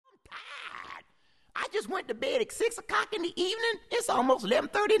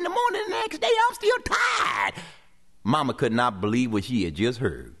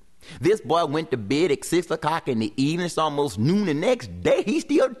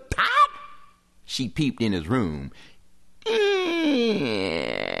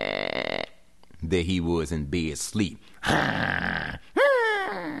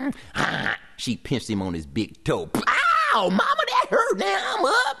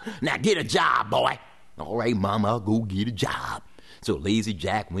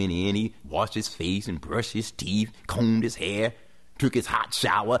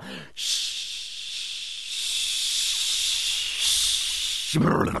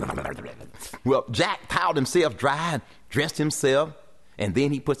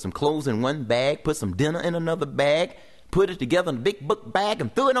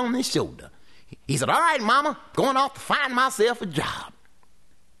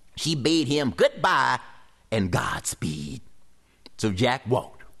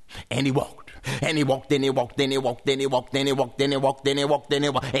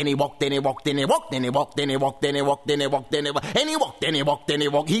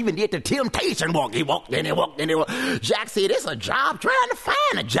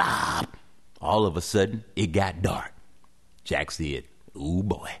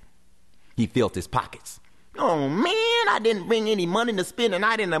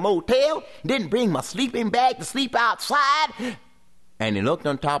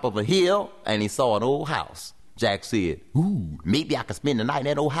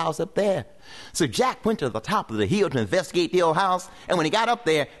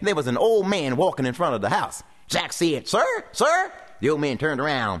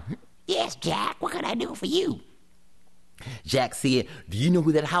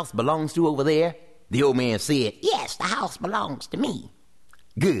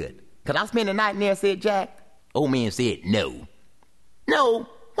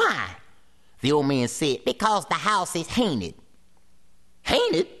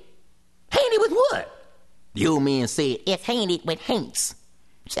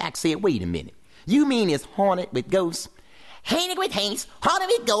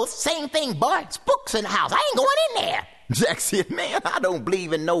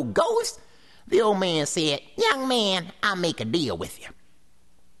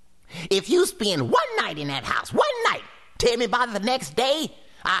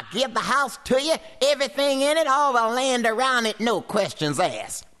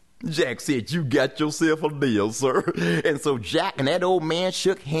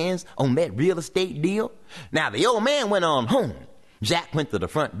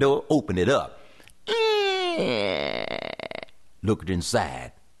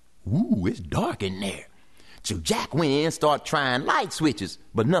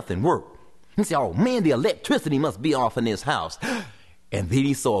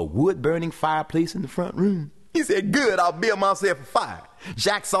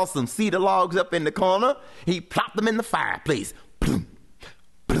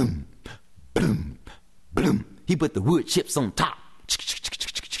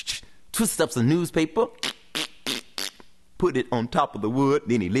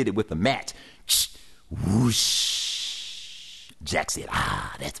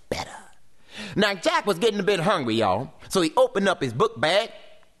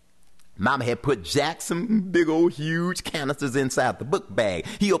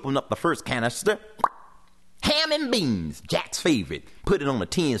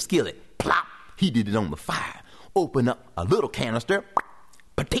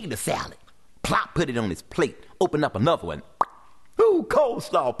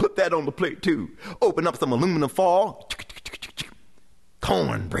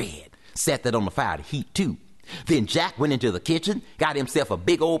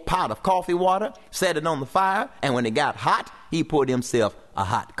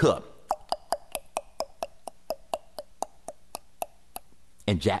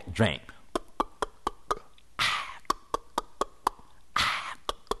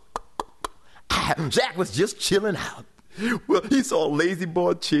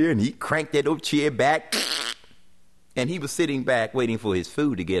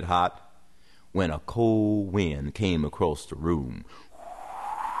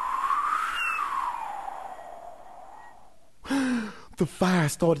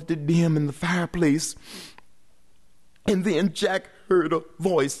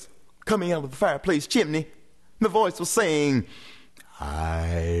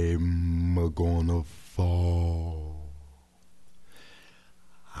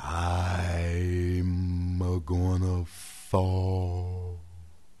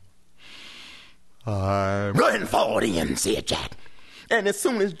Go ahead and fall in, said Jack. And as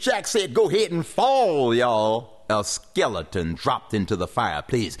soon as Jack said, go ahead and fall, y'all, a skeleton dropped into the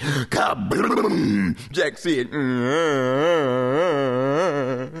fireplace. Kabloom! Jack said,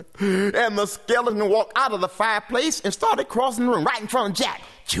 and the skeleton walked out of the fireplace and started crossing the room right in front of Jack.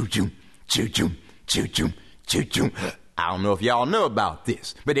 Choo-choo, choo-choo, choo-choo, choo-choo. I don't know if y'all know about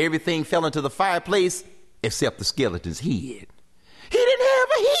this, but everything fell into the fireplace except the skeleton's head. He didn't have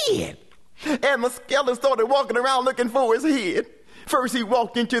a head. And the skeleton started walking around looking for his head. First he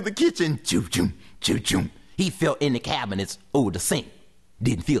walked into the kitchen. Choo-choo, choo-choo. He felt in the cabinets over the sink.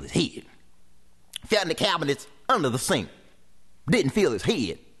 Didn't feel his head. Felt in the cabinets under the sink. Didn't feel his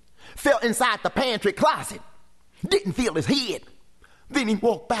head. Felt inside the pantry closet. Didn't feel his head. Then he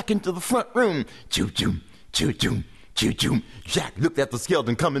walked back into the front room. Choo-choo, choo-choo, choo-choo. Jack looked at the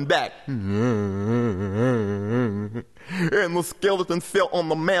skeleton coming back. And the skeleton fell on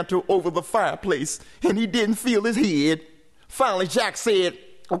the mantle over the fireplace, and he didn't feel his head. Finally, Jack said,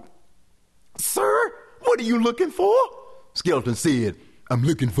 "Sir, what are you looking for?" Skeleton said, "I'm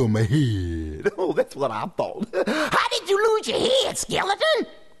looking for my head." Oh, that's what I thought. "How did you lose your head, skeleton?"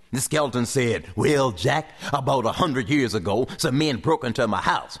 The skeleton said, "Well, Jack, about 100 years ago, some men broke into my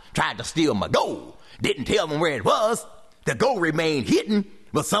house, tried to steal my gold. Didn't tell them where it was. The gold remained hidden,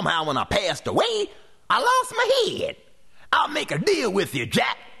 but somehow when I passed away, I lost my head. I'll make a deal with you,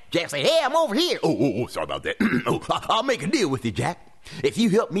 Jack." Jack said, "Hey, I'm over here." Oh, sorry about that. I'll make a deal with you, Jack. If you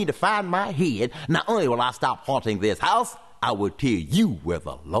help me to find my head, not only will I stop haunting this house, I will tell you where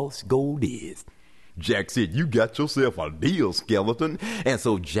the lost gold is. Jack said, "You got yourself a deal, skeleton." And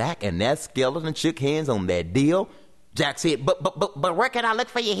so Jack and that skeleton shook hands on that deal. Jack said, but where can I look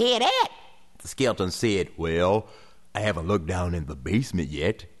for your head at?" The skeleton said, "Well, I haven't looked down in the basement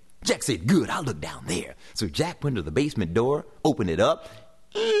yet." Jack said, "Good, I'll look down there." So Jack went to the basement door, opened it up.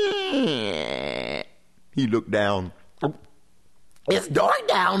 He looked down. "It's dark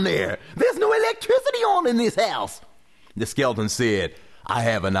down there. There's no electricity on in this house." The skeleton said, "I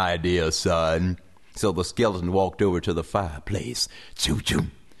have an idea, son." So the skeleton walked over to the fireplace. Choo-choo,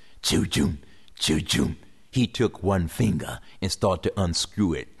 choo-choo, choo-choo. He took one finger and started to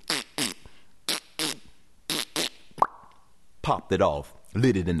unscrew it. Popped it off,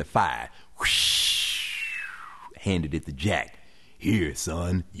 lit it in the fire. Whoosh, handed it to Jack. "Here,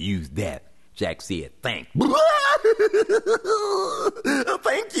 son, use that." Jack said, "Thank you,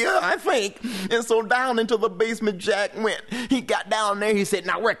 I think." And so down into the basement Jack went. He got down there. He said,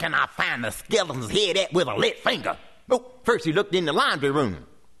 "Now where can I find the skeleton's head at with a lit finger?" Oh, first he looked in the laundry room.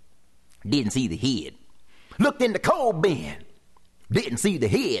 Didn't see the head. Looked in the coal bin. Didn't see the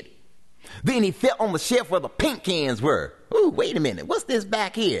head. Then he felt on the shelf where the paint cans were. "Ooh, wait a minute. What's this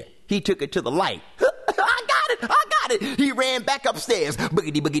back here?" He took it to the light. I got it. He ran back upstairs.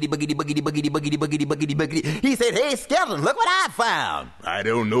 Boogity, boogity, boogity, boogity, boogity, boogity, boogity, boogity, boogity. He said, "Hey, skeleton, look what I found." "I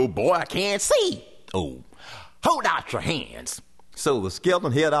don't know, boy. I can't see." "Oh, hold out your hands." So the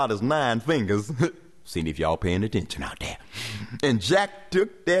skeleton held out his 9 fingers. Seeing if y'all paying attention out there. And Jack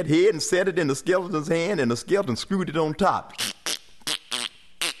took that head and set it in the skeleton's hand, and the skeleton screwed it on top.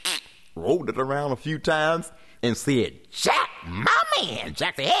 Rolled it around a few times and said, "Jack, my man."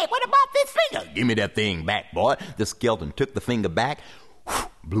 Jack said, "Hey, what about this finger?" "Give me that thing back, boy." The skeleton took the finger back,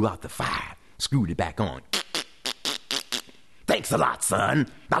 blew out the fire, screwed it back on. "Thanks a lot, son.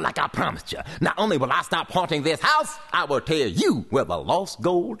 Now, like I promised you, not only will I stop haunting this house, I will tell you where the lost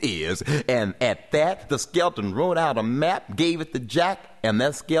gold is." And at that, the skeleton wrote out a map, gave it to Jack, and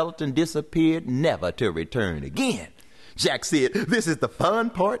that skeleton disappeared, never to return again. Jack said, "This is the fun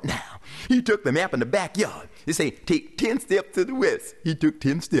part now." He took the map in the backyard. He said, "Take 10 steps to the west." He took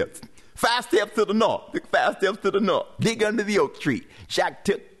 10 steps. 5 steps to the north. Took 5 steps to the north. Dig under the oak tree. Jack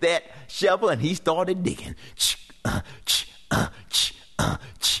took that shovel and he started digging.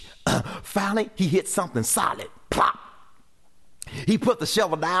 Finally, he hit something solid. Plop. He put the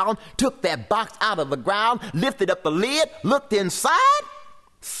shovel down, took that box out of the ground, lifted up the lid, looked inside.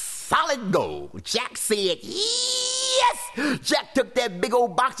 Solid gold. Jack said, "Yes!" Jack took that big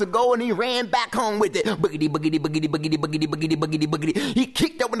old box of gold and he ran back home with it. Boogity, boogity, boogity, boogity, boogity, boogity, boogity, boogity. He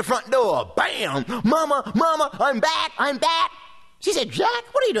kicked open the front door. Bam! "Mama, I'm back. She said, "Jack,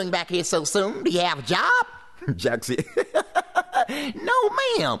 what are you doing back here so soon? Do you have a job?" Jack said, "No,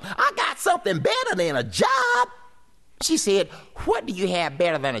 ma'am. I got something better than a job." She said, "What do you have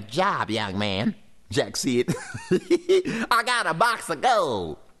better than a job, young man?" Jack said, "I got a box of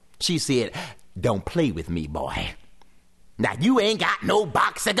gold." She said, "Don't play with me, boy. Now, you ain't got no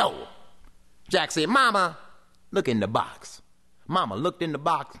box of gold." Jack said, "Mama, look in the box." Mama looked in the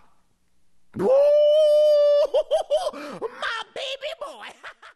box. Whoa! My baby boy.